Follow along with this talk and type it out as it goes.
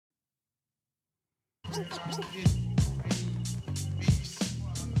What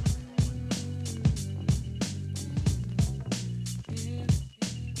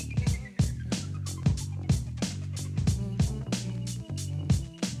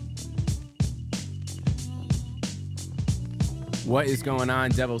is going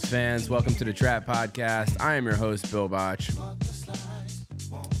on, Devils fans? Welcome to the Trap Podcast. I am your host, Bill Botch.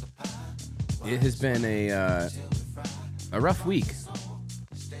 It has been a rough week.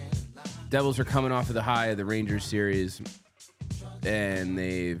 Devils are coming off of the high of the Rangers series, and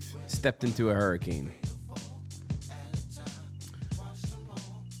they've stepped into a hurricane.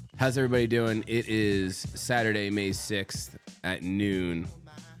 How's everybody doing? It is Saturday, May 6th at noon.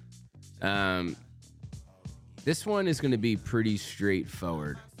 This one is going to be pretty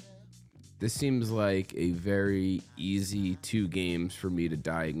straightforward. This seems like a very easy 2 games for me to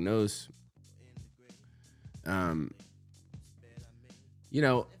diagnose.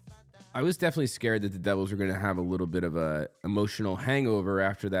 I was definitely scared that the Devils were going to have a little bit of a emotional hangover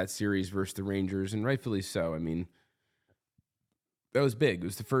after that series versus the Rangers, and rightfully so. I mean, that was big. It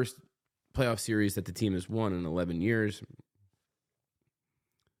was the first playoff series that the team has won in 11 years,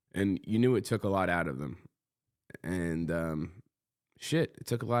 and you knew it took a lot out of them. And it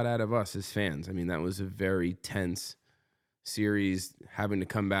took a lot out of us as fans. I mean, that was a very tense series, having to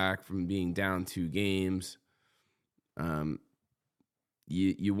come back from being down 2 games.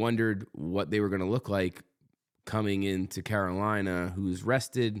 You wondered what they were going to look like coming into Carolina, who's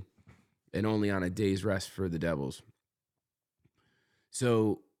rested and only on a day's rest for the Devils.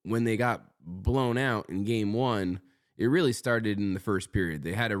 So when they got blown out in game 1, it really started in the first period.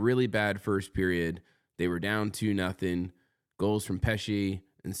 They had a really bad first period. They were down 2-0, goals from Pesce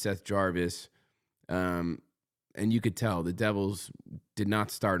and Seth Jarvis. And you could tell the Devils did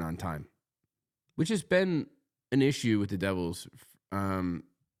not start on time, which has been an issue with the Devils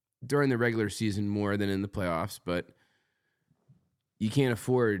during the regular season more than in the playoffs. But you can't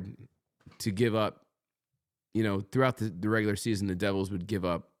afford to give up. Throughout the regular season, the Devils would give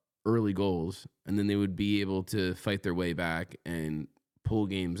up early goals, and then they would be able to fight their way back and pull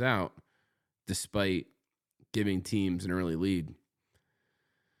games out despite giving teams an early lead.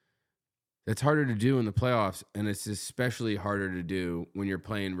 That's harder to do in the playoffs, and it's especially harder to do when you're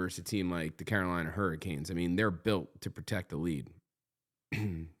playing versus a team like the Carolina Hurricanes. I mean, they're built to protect the lead.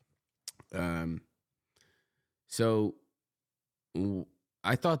 So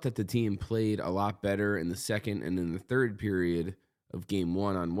I thought that the team played a lot better in the second and in the third period of game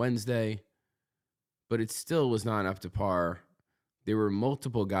 1 on Wednesday, but it still was not up to par. There were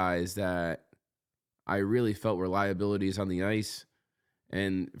multiple guys that I really felt were liabilities on the ice.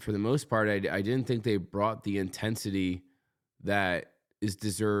 And for the most part, I didn't think they brought the intensity that is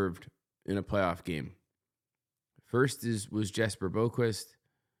deserved in a playoff game. First was Jesper Boquist.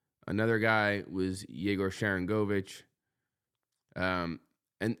 Another guy was Yegor Sharangovich. And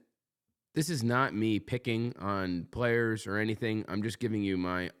this is not me picking on players or anything. I'm just giving you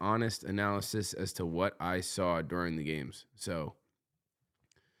my honest analysis as to what I saw during the games. So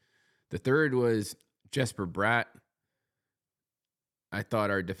the third was Jesper Bratt. I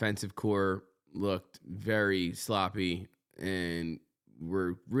thought our defensive core looked very sloppy, and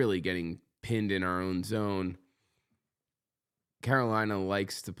we're really getting pinned in our own zone. Carolina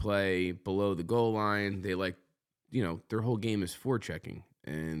likes to play below the goal line. They like, their whole game is forechecking,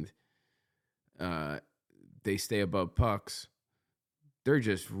 and they stay above pucks. They're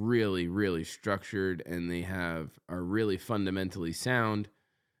just really, really structured, and they are really fundamentally sound,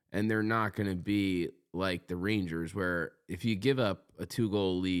 and they're not going to be like the Rangers, where if you give up a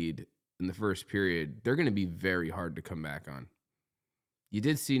 2-goal lead in the first period, they're going to be very hard to come back on. You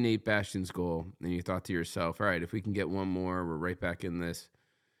did see Nate Bastian's goal, and you thought to yourself, all right, if we can get one more, we're right back in this.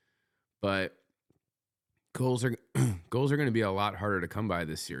 But goals are going to be a lot harder to come by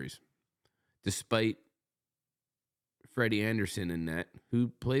this series, despite Freddie Anderson in net,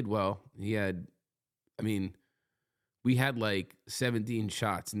 who played well. We had like 17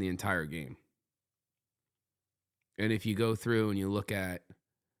 shots in the entire game. And if you go through and you look at,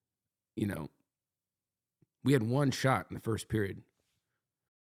 we had 1 shot in the first period.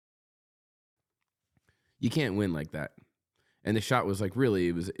 You can't win like that. And the shot was like, really,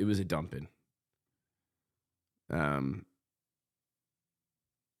 it was a dump in.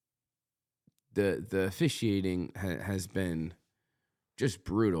 The officiating has been just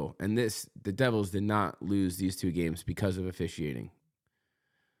brutal. And the Devils did not lose these 2 games because of officiating.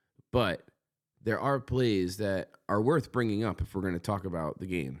 But there are plays that are worth bringing up if we're going to talk about the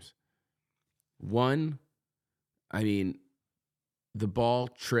games. One, the ball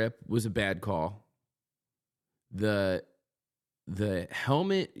trip was a bad call. The the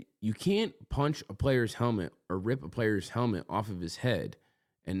helmet, you can't punch a player's helmet or rip a player's helmet off of his head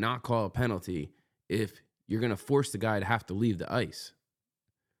and not call a penalty if you're going to force the guy to have to leave the ice.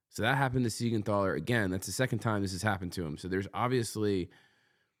 So that happened to Siegenthaler again. That's the second time this has happened to him. So there's obviously,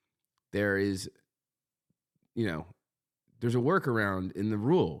 there's a workaround in the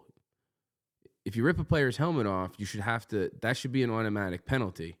rule. If you rip a player's helmet off, that should be an automatic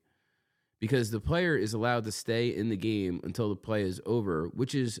penalty, because the player is allowed to stay in the game until the play is over,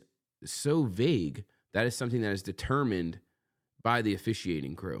 which is so vague. That is something that is determined by the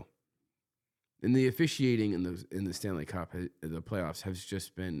officiating crew. And the officiating in the Stanley Cup, the playoffs,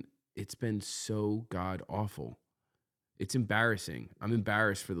 it's been so god awful. It's embarrassing. I'm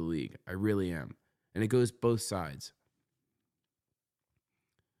embarrassed for the league. I really am. And it goes both sides.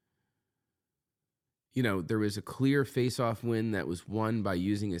 There was a clear face-off win that was won by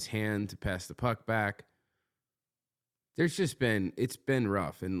using his hand to pass the puck back. It's been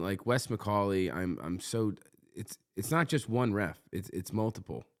rough. And like Wes McCauley, it's not just one ref. It's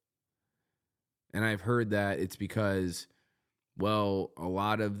multiple. And I've heard that it's because, well, a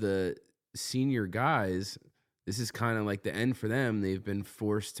lot of the senior guys, this is kind of like the end for them. They've been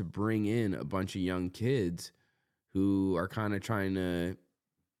forced to bring in a bunch of young kids who are kind of trying to,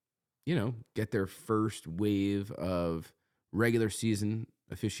 get their first wave of regular season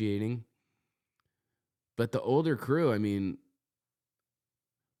officiating. But the older crew, I mean,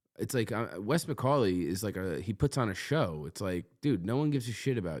 it's like Wes McCauley is like he puts on a show. It's like, dude, no one gives a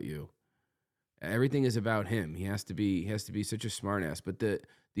shit about you. Everything is about him. He has to be such a smartass. But the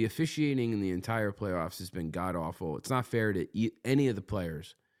officiating in the entire playoffs has been god awful. It's not fair to any of the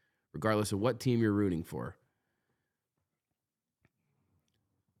players, regardless of what team you're rooting for.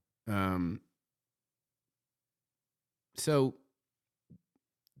 So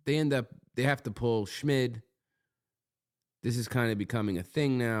they have to pull Schmid. This is kind of becoming a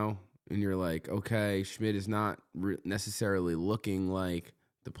thing now. And you're like, okay, Schmid is not necessarily looking like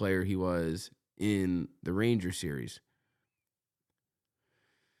the player he was in the Ranger series.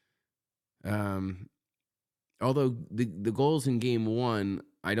 Although the goals in game one,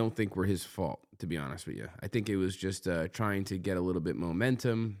 I don't think were his fault, to be honest with you. I think it was just trying to get a little bit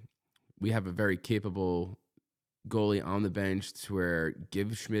momentum. We have a very capable goalie on the bench to where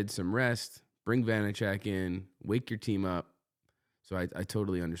give Schmid some rest, bring Vanacek in, wake your team up. So I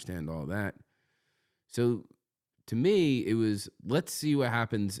totally understand all that. So to me, it was, let's see what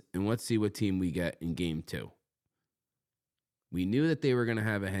happens and let's see what team we get in game two. We knew that they were going to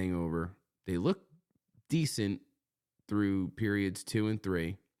have a hangover. They looked decent through periods 2 and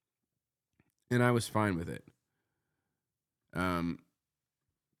 3, and I was fine with it.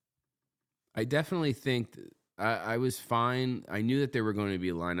 I definitely think I was fine. I knew that there were going to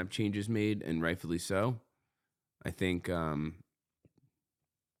be lineup changes made, and rightfully so. I think, I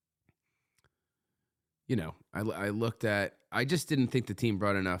looked at. I just didn't think the team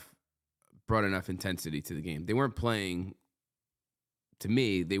brought enough intensity to the game. They weren't playing. To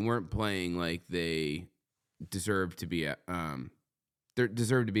me, they weren't playing like they deserved to be. They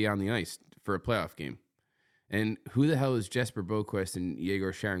deserved to be on the ice for a playoff game. And who the hell is Jesper Boquist and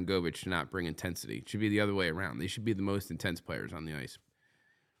Yegor Sharangovich to not bring intensity? It should be the other way around. They should be the most intense players on the ice.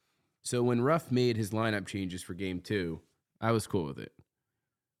 So when Ruff made his lineup changes for game 2, I was cool with it.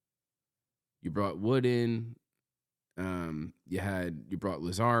 You brought Wood in, you brought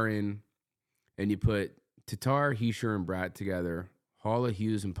Lazar in, and you put Tatar, Hischier, and Bratt together, Haula,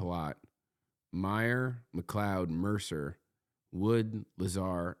 Hughes, and Palat, Meyer, McLeod, Mercer, Wood,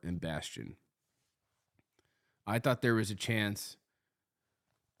 Lazar, and Bastian. I thought there was a chance.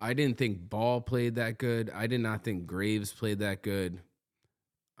 I didn't think Ball played that good. I did not think Graves played that good.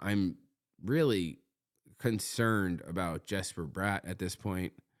 I'm really concerned about Jesper Bratt at this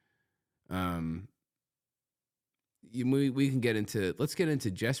point. We can get into. Let's get into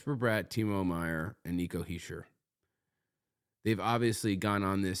Jesper Bratt, Timo Meier, and Nico Hischier. They've obviously gone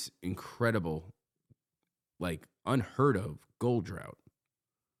on this incredible, like unheard of goal drought.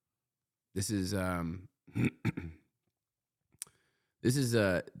 This is this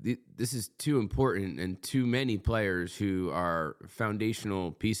is too important and too many players who are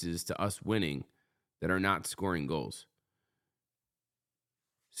foundational pieces to us winning that are not scoring goals.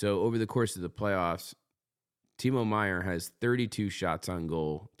 So over the course of the playoffs, Timo Meier has 32 shots on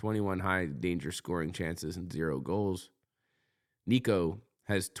goal, 21 high danger scoring chances, and 0 goals. Nico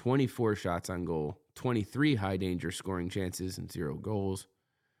has 24 shots on goal, 23 high danger scoring chances, and 0 goals.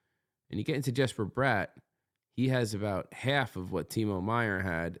 And you get into Jesper Bratt, he has about half of what Timo Meier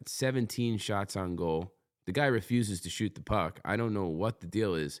had, 17 shots on goal. The guy refuses to shoot the puck. I don't know what the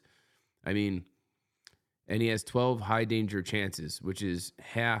deal is. I mean, And he has 12 high danger chances, which is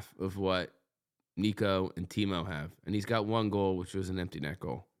half of what Nico and Timo have. And he's got 1 goal, which was an empty net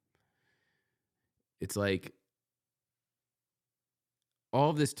goal. It's like all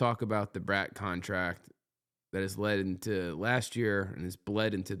of this talk about the Bratt contract that has led into last year and has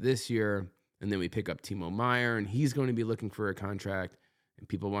bled into this year. And then we pick up Timo Meyer, and he's going to be looking for a contract. And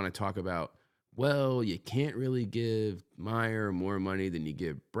people want to talk about, well, you can't really give Meyer more money than you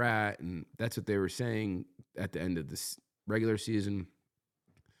give Bratt. And that's what they were saying at the end of this regular season.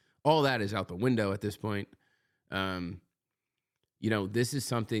 All that is out the window at this point. This is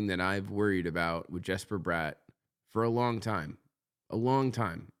something that I've worried about with Jesper Bratt for a long time. A long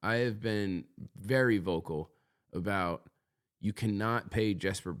time. I have been very vocal about you cannot pay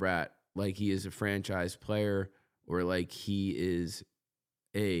Jesper Bratt like he is a franchise player or like he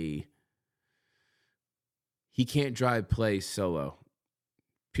can't drive play solo,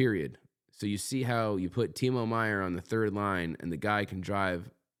 period. So you see how you put Timo Meyer on the third line and the guy can drive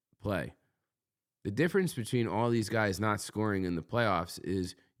play. The difference between all these guys not scoring in the playoffs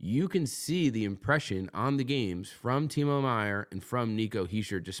is you can see the impression on the games from Timo Meyer and from Nico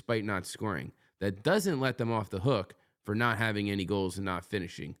Hischier despite not scoring. That doesn't let them off the hook for not having any goals and not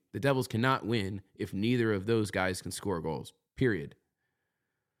finishing. The Devils cannot win if neither of those guys can score goals, period.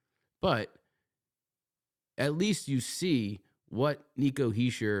 But at least you see what Nico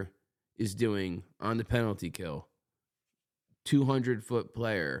Hischier is doing on the penalty kill. 200-foot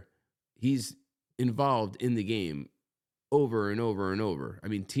player. He's involved in the game over and over and over. I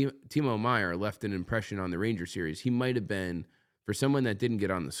mean, Timo Meyer left an impression on the Ranger series. He might have been, for someone that didn't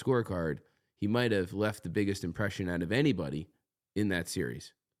get on the scorecard, he might have left the biggest impression out of anybody in that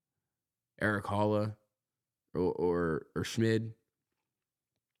series. Eric Halla or Schmid.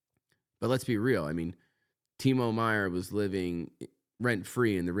 But let's be real. I mean, Timo Meyer was living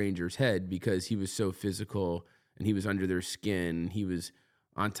rent-free in the Rangers' head because he was so physical and he was under their skin. He was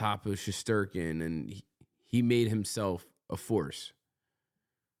on top of Shesterkin, and he made himself a force.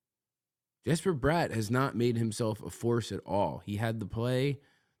 Jesper Bratt has not made himself a force at all. He had the play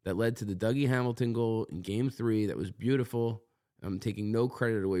that led to the Dougie Hamilton goal in Game 3 that was beautiful. I'm taking no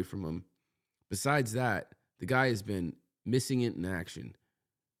credit away from him. Besides that, the guy has been missing it in action.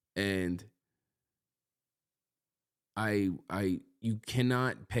 And you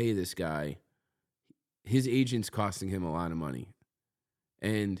cannot pay this guy. His agent's costing him a lot of money.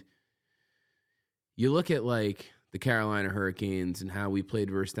 And you look at like the Carolina Hurricanes and how we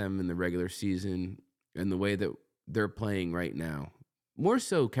played versus them in the regular season and the way that they're playing right now. More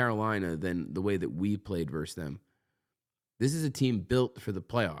so Carolina than the way that we played versus them. This is a team built for the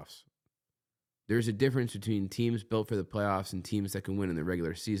playoffs. There's a difference between teams built for the playoffs and teams that can win in the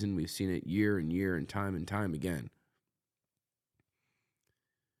regular season. We've seen it year and year and time again.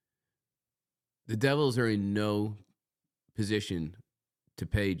 The Devils are in no position to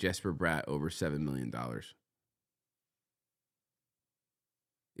pay Jesper Bratt over $7 million.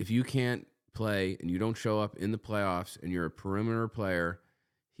 If you can't play and you don't show up in the playoffs and you're a perimeter player,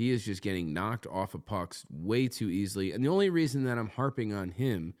 he is just getting knocked off of pucks way too easily. And the only reason that I'm harping on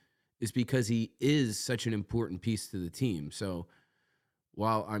him is because he is such an important piece to the team. So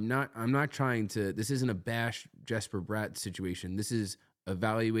while I'm not trying to, this isn't a bash Jesper Bratt situation. This is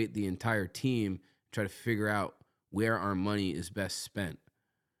evaluate the entire team, try to figure out where our money is best spent.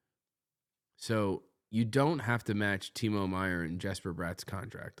 So you don't have to match Timo Meyer and Jesper Bratt's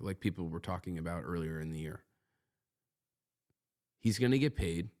contract like people were talking about earlier in the year. He's going to get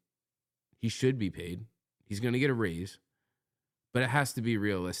paid. He should be paid. He's going to get a raise. But it has to be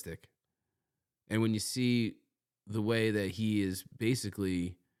realistic. And when you see the way that he is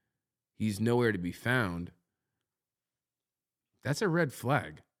basically, he's nowhere to be found, that's a red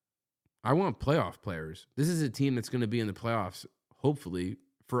flag. I want playoff players. This is a team that's going to be in the playoffs, hopefully,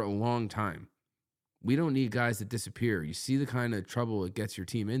 for a long time. We don't need guys that disappear. You see the kind of trouble it gets your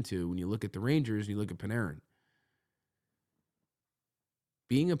team into when you look at the Rangers and you look at Panarin.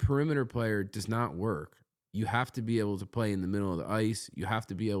 Being a perimeter player does not work. You have to be able to play in the middle of the ice. You have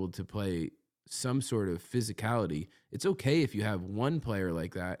to be able to play some sort of physicality. It's okay if you have one player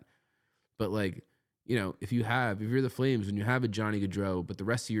like that, but if you're the Flames and you have a Johnny Gaudreau, but the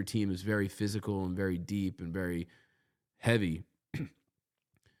rest of your team is very physical and very deep and very heavy,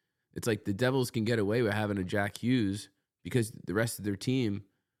 it's like the Devils can get away with having a Jack Hughes because the rest of their team,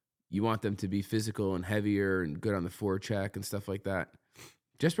 you want them to be physical and heavier and good on the forecheck and stuff like that.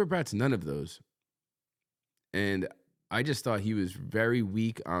 Jesper Bratt's none of those. And I just thought he was very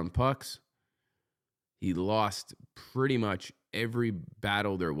weak on pucks. He lost pretty much every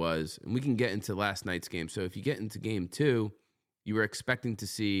battle there was. And we can get into last night's game. So if you get into game 2, you were expecting to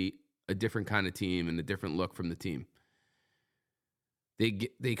see a different kind of team and a different look from the team.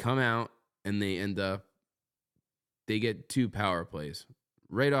 They come out and they get 2 power plays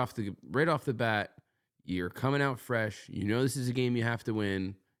right off the bat. You're coming out fresh. You know this is a game you have to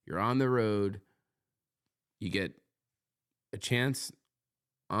win. You're on the road. You get a chance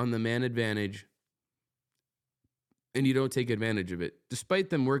on the man advantage, and you don't take advantage of it. Despite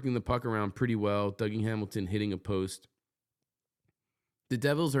them working the puck around pretty well, Dougie Hamilton hitting a post, the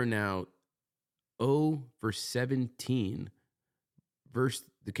Devils are now 0 for 17 versus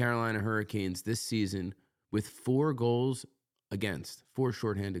the Carolina Hurricanes this season with 4 goals against, 4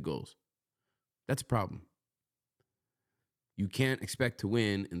 shorthanded goals. That's a problem. You can't expect to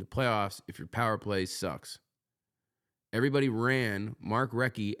win in the playoffs if your power play sucks. Everybody ran Mark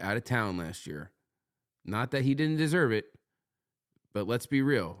Recchi out of town last year. Not that he didn't deserve it, but let's be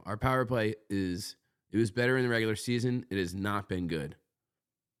real. Our power play it was better in the regular season. It has not been good.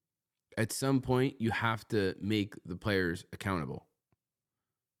 At some point, you have to make the players accountable.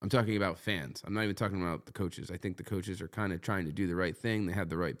 I'm talking about fans. I'm not even talking about the coaches. I think the coaches are kind of trying to do the right thing. They have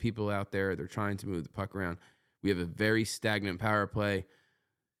the right people out there. They're trying to move the puck around. We have a very stagnant power play.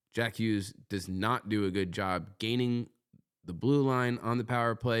 Jack Hughes does not do a good job gaining the blue line on the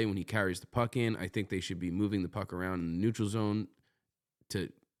power play when he carries the puck in. I think they should be moving the puck around in the neutral zone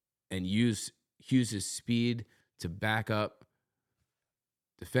and use Hughes' speed to back up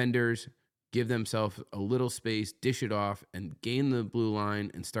defenders, give themselves a little space, dish it off, and gain the blue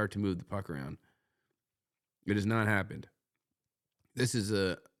line and start to move the puck around. It has not happened. This is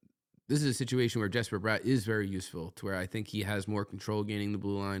a situation where Jesper Bratt is very useful, to where I think he has more control gaining the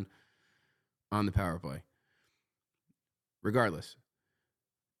blue line on the power play. Regardless,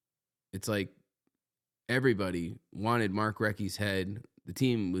 it's like everybody wanted Mark Recchi's head. The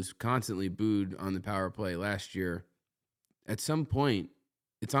team was constantly booed on the power play last year. At some point,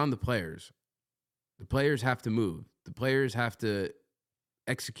 it's on the players. The players have to move. The players have to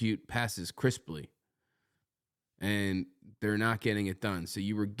execute passes crisply. And they're not getting it done. So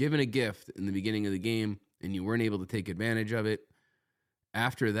you were given a gift in the beginning of the game, and you weren't able to take advantage of it.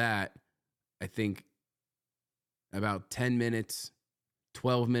 After that, I think about 10 minutes,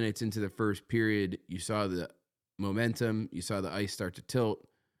 12 minutes into the first period, you saw the momentum, you saw the ice start to tilt,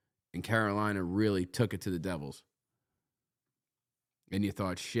 and Carolina really took it to the Devils. And you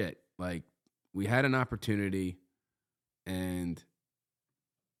thought, shit, like, we had an opportunity, and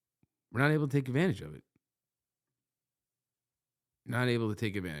we're not able to take advantage of it. Not able to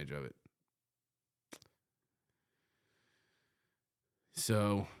take advantage of it.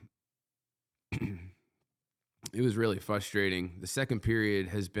 So it was really frustrating. The second period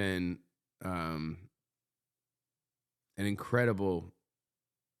has been an incredible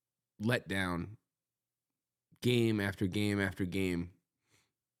letdown, game after game after game.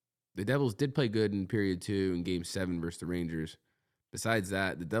 The Devils did play good in period 2 in game 7 versus the Rangers. Besides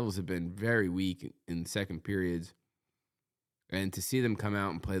that, the Devils have been very weak in second periods. And to see them come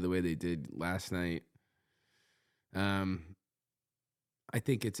out and play the way they did last night, I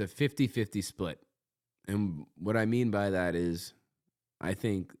think it's a 50-50 split. And what I mean by that is I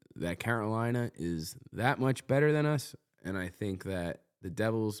think that Carolina is that much better than us, and I think that the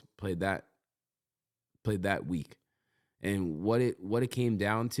Devils played that weak. And what it came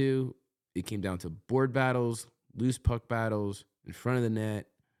down to, it came down to board battles, loose puck battles in front of the net.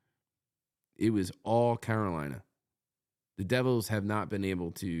 It was all Carolina. The Devils have not been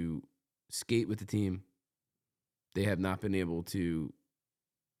able to skate with the team. They have not been able to,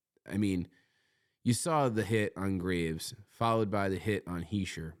 I mean, you saw the hit on Graves, followed by the hit on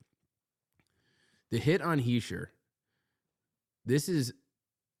Hischier. The hit on Hischier, this is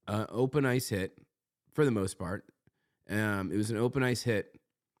an open ice hit for the most part. It was an open ice hit,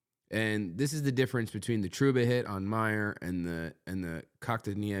 and this is the difference between the Trouba hit on Meyer and the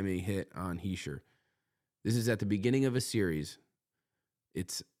Kotkaniemi hit on Hischier. This is at the beginning of a series.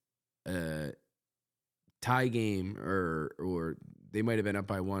 It's a tie game, or they might have been up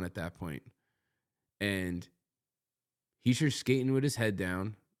by 1 at that point. And Hischier's skating with his head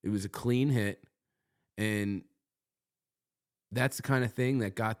down. It was a clean hit. And that's the kind of thing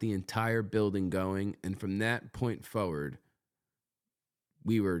that got the entire building going. And from that point forward,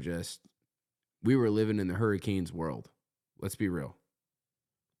 we were living in the Hurricanes world. Let's be real.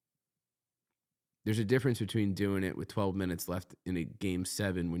 There's a difference between doing it with 12 minutes left in a game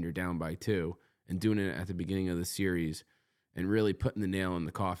 7 when you're down by 2 and doing it at the beginning of the series and really putting the nail in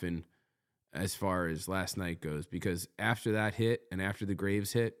the coffin as far as last night goes. Because after that hit and after the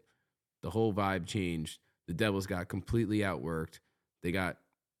Graves hit, the whole vibe changed. The Devils got completely outworked. They got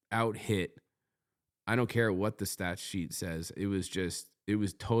out hit. I don't care what the stats sheet says. It was just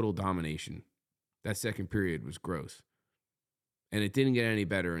total domination. That second period was gross. And it didn't get any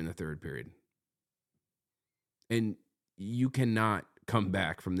better in the third period. And you cannot come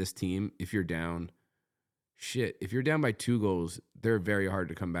back from this team if you're down. Shit, if you're down by 2 goals, they're very hard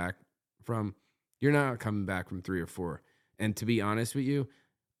to come back from. You're not coming back from 3 or 4. And to be honest with you,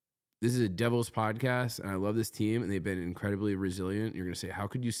 this is a Devils podcast, and I love this team, and they've been incredibly resilient. You're going to say, how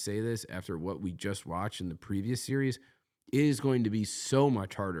could you say this after what we just watched in the previous series? It is going to be so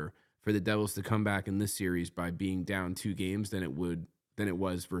much harder for the Devils to come back in this series by being down 2 games than it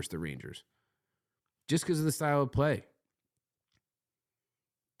was versus the Rangers. Just because of the style of play.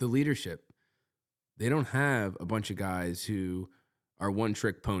 The leadership. They don't have a bunch of guys who are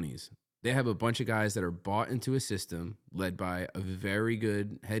one-trick ponies. They have a bunch of guys that are bought into a system led by a very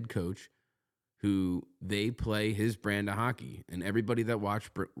good head coach who they play his brand of hockey. And everybody that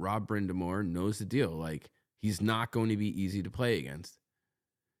watched Rob Brindamore knows the deal. Like, he's not going to be easy to play against.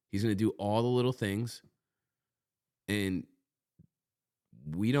 He's going to do all the little things. And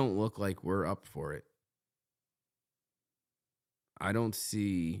we don't look like we're up for it. I don't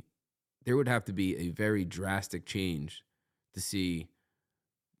see... There would have to be a very drastic change to see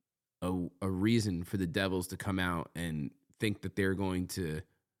a reason for the Devils to come out and think that they're going to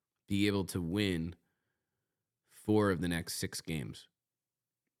be able to win 4 of the next 6 games.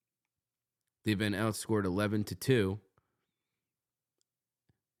 They've been outscored 11-2.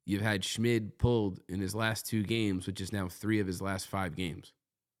 You've had Schmid pulled in his last 2 games, which is now 3 of his last 5 games.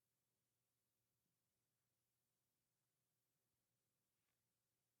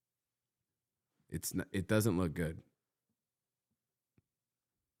 It doesn't look good.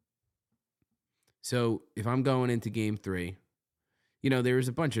 So if I'm going into game 3, there was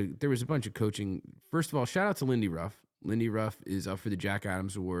a bunch of coaching. First of all, shout out to Lindy Ruff. Lindy Ruff is up for the Jack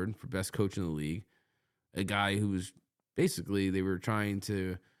Adams Award for best coach in the league. A guy who was basically, they were trying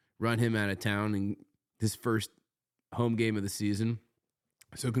to run him out of town in his first home game of the season.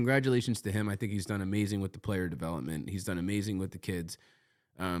 So congratulations to him. I think he's done amazing with the player development. He's done amazing with the kids.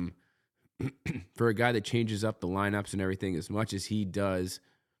 For a guy that changes up the lineups and everything as much as he does,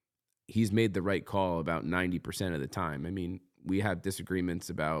 he's made the right call about 90% of the time. I mean, we have disagreements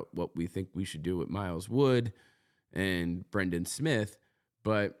about what we think we should do with Miles Wood and Brendan Smith,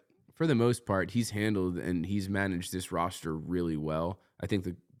 but for the most part, he's handled and he's managed this roster really well. I think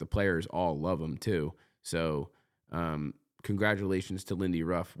the players all love him too. So congratulations to Lindy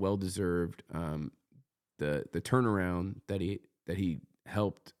Ruff. Well-deserved. The turnaround that he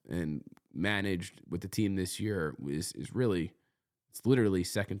helped and managed with the team this year is really, it's literally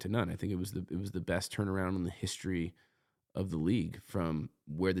second to none. I think it was the best turnaround in the history of the league from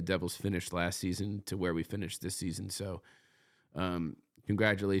where the Devils finished last season to where we finished this season. So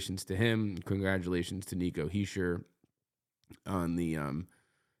congratulations to him. Congratulations to Nico Hischier on the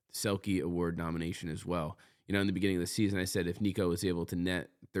Selke Award nomination as well. In the beginning of the season, I said if Nico was able to net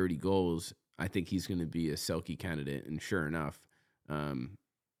 30 goals, I think he's going to be a Selke candidate. And sure enough,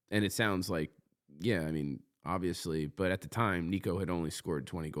 and it sounds like, yeah, I mean, obviously, but at the time, Nico had only scored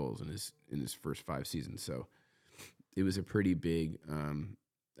 20 goals in his first 5 seasons. So it was a pretty big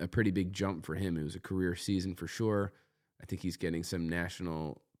jump for him. It was a career season for sure. I think he's getting some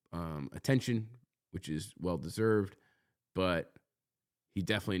national attention, which is well-deserved, but he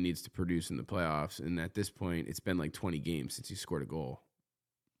definitely needs to produce in the playoffs. And at this point, it's been like 20 games since he scored a goal.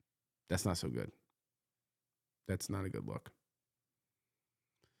 That's not so good. That's not a good look.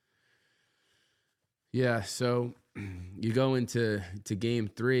 Yeah, so you go into game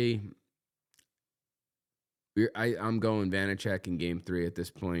 3. I'm going Vanacek in game 3 at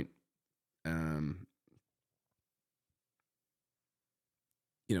this point.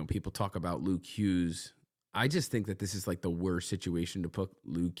 People talk about Luke Hughes. I just think that this is like the worst situation to put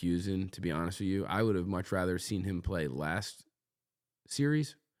Luke Hughes in, to be honest with you. I would have much rather seen him play last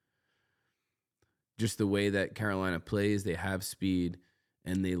series. Just the way that Carolina plays, they have speed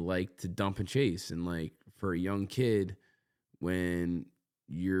and they like to dump and chase. And like for a young kid, when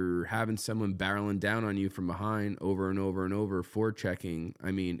you're having someone barreling down on you from behind over and over and over, forechecking,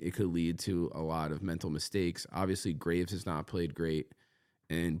 I mean, it could lead to a lot of mental mistakes. Obviously, Graves has not played great,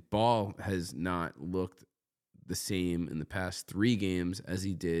 and Ball has not looked the same in the past 3 games as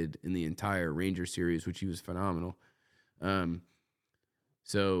he did in the entire Ranger series, which he was phenomenal.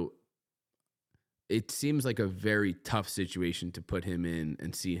 So it seems like a very tough situation to put him in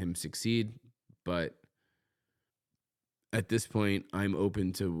and see him succeed, but at this point, I'm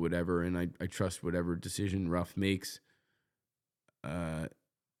open to whatever, and I trust whatever decision Ruff makes. The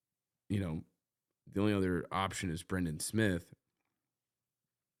only other option is Brendan Smith.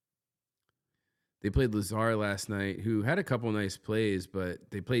 They played Lazar last night, who had a couple nice plays, but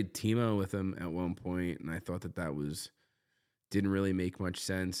they played Timo with him at one point, and I thought that didn't really make much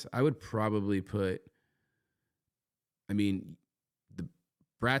sense. I would probably put, I mean, the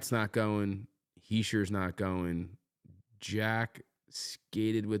Brat's not going, Heischer's not going. Jack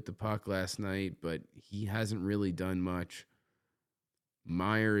skated with the puck last night, but he hasn't really done much.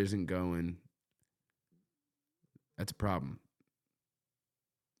 Meyer isn't going. That's a problem.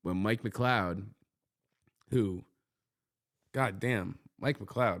 When Mike McLeod, who, God damn, Mike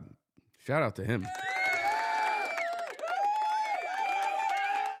McLeod, shout out to him.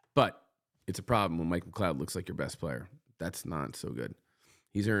 But it's a problem when Mike McLeod looks like your best player. That's not so good.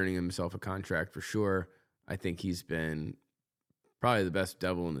 He's earning himself a contract for sure. I think he's been probably the best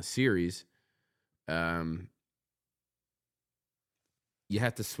Devil in the series. You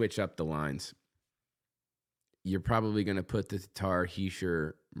have to switch up the lines. You're probably going to put the Tatar,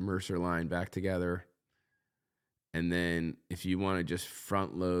 Heischer, Mercer line back together. And then if you want to just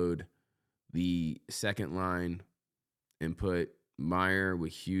front load the second line and put Meyer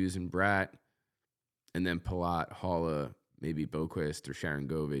with Hughes and Bratt, and then Palat, Halla, maybe Boquist or Sharon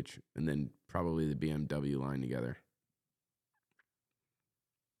Govich, and then probably the BMW line together.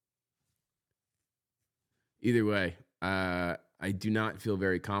 Either way, I do not feel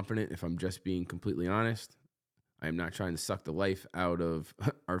very confident, if I'm just being completely honest. I am not trying to suck the life out of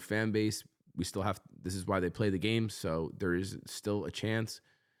our fan base. We still have, this is why they play the game, so there is still a chance.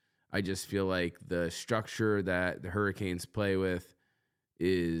 I just feel like the structure that the Hurricanes play with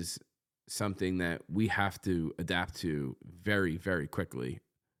is something that we have to adapt to very, very quickly.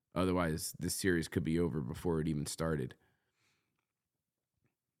 Otherwise, this series could be over before it even started.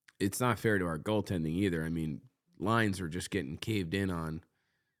 It's not fair to our goaltending either. I mean, lines were just getting caved in on.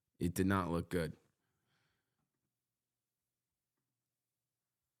 It did not look good.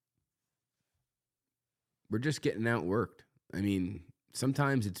 We're just getting outworked. I mean,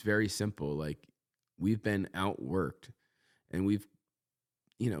 sometimes it's very simple. Like, we've been outworked, and we've,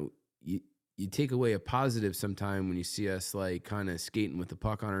 you take away a positive sometime when you see us like kind of skating with the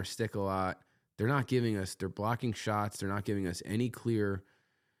puck on our stick a lot. They're blocking shots. They're not giving us any clear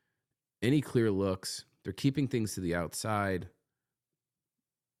looks. They're keeping things to the outside.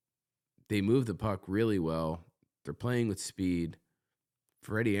 They move the puck really well. They're playing with speed.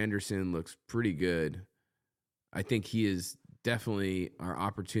 Freddie Anderson looks pretty good. I think he is definitely our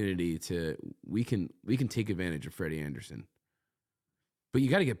opportunity to, we can take advantage of Freddie Anderson. But you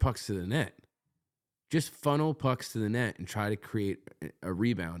got to get pucks to the net. Just funnel pucks to the net and try to create a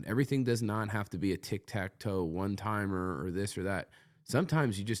rebound. Everything does not have to be a tic-tac-toe one-timer or this or that.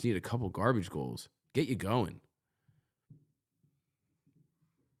 Sometimes you just need a couple garbage goals. Get you going.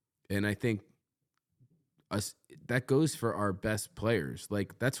 And I think that goes for our best players.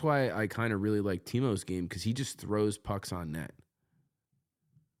 Like, that's why I kind of really like Timo's game, because he just throws pucks on net.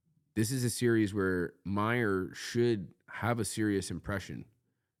 This is a series where Meyer should have a serious impression.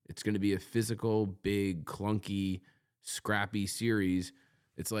 It's going to be a physical, big, clunky, scrappy series.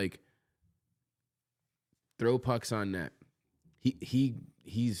 It's like, throw pucks on net.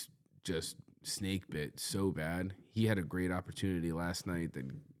 He's just snake bit so bad. He had a great opportunity last night that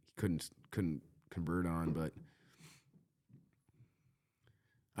he couldn't convert on, but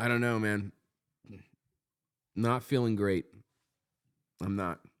I don't know, man. Not feeling great. I'm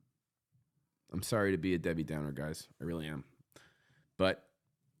not. I'm sorry to be a Debbie Downer, guys. I really am. But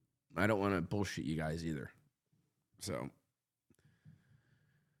I don't want to bullshit you guys either. So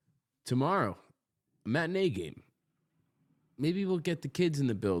tomorrow, a matinee game. Maybe we'll get the kids in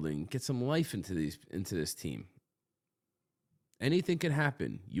the building, get some life into this team. Anything can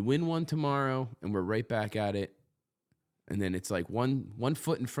happen. You win one tomorrow, and we're right back at it. And then it's like one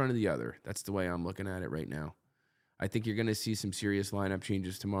foot in front of the other. That's the way I'm looking at it right now. I think you're going to see some serious lineup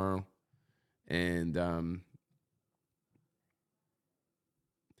changes tomorrow. And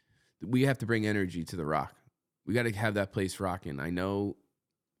we have to bring energy to the Rock. We got to have that place rocking. I know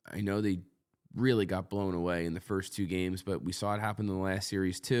they really got blown away in the first two games, but we saw it happen in the last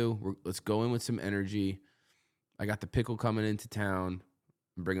series too. Let's go in with some energy. I got the pickle coming into town.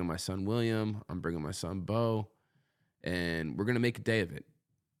 I'm bringing my son William. I'm bringing my son Bo. And we're going to make a day of it.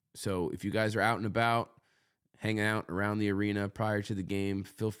 So if you guys are out and about, hanging out around the arena prior to the game,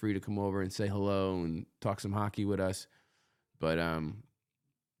 feel free to come over and say hello and talk some hockey with us. But I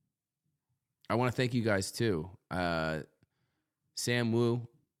want to thank you guys too. Sam Wu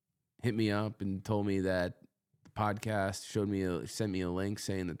hit me up and told me that the podcast sent me a link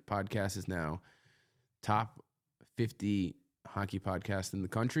saying that the podcast is now top 50 hockey podcast in the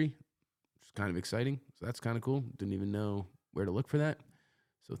country. It's kind of exciting. So that's kind of cool. Didn't even know where to look for that.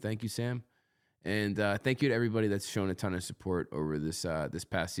 So thank you, Sam. And thank you to everybody that's shown a ton of support over this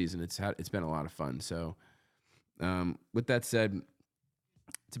past season. It's been a lot of fun. So with that said,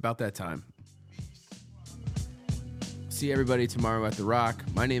 it's about that time. See everybody tomorrow at The Rock.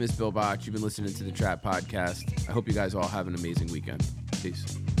 My name is Bill Bach. You've been listening to the Trap Podcast. I hope you guys all have an amazing weekend.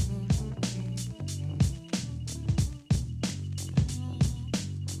 Peace.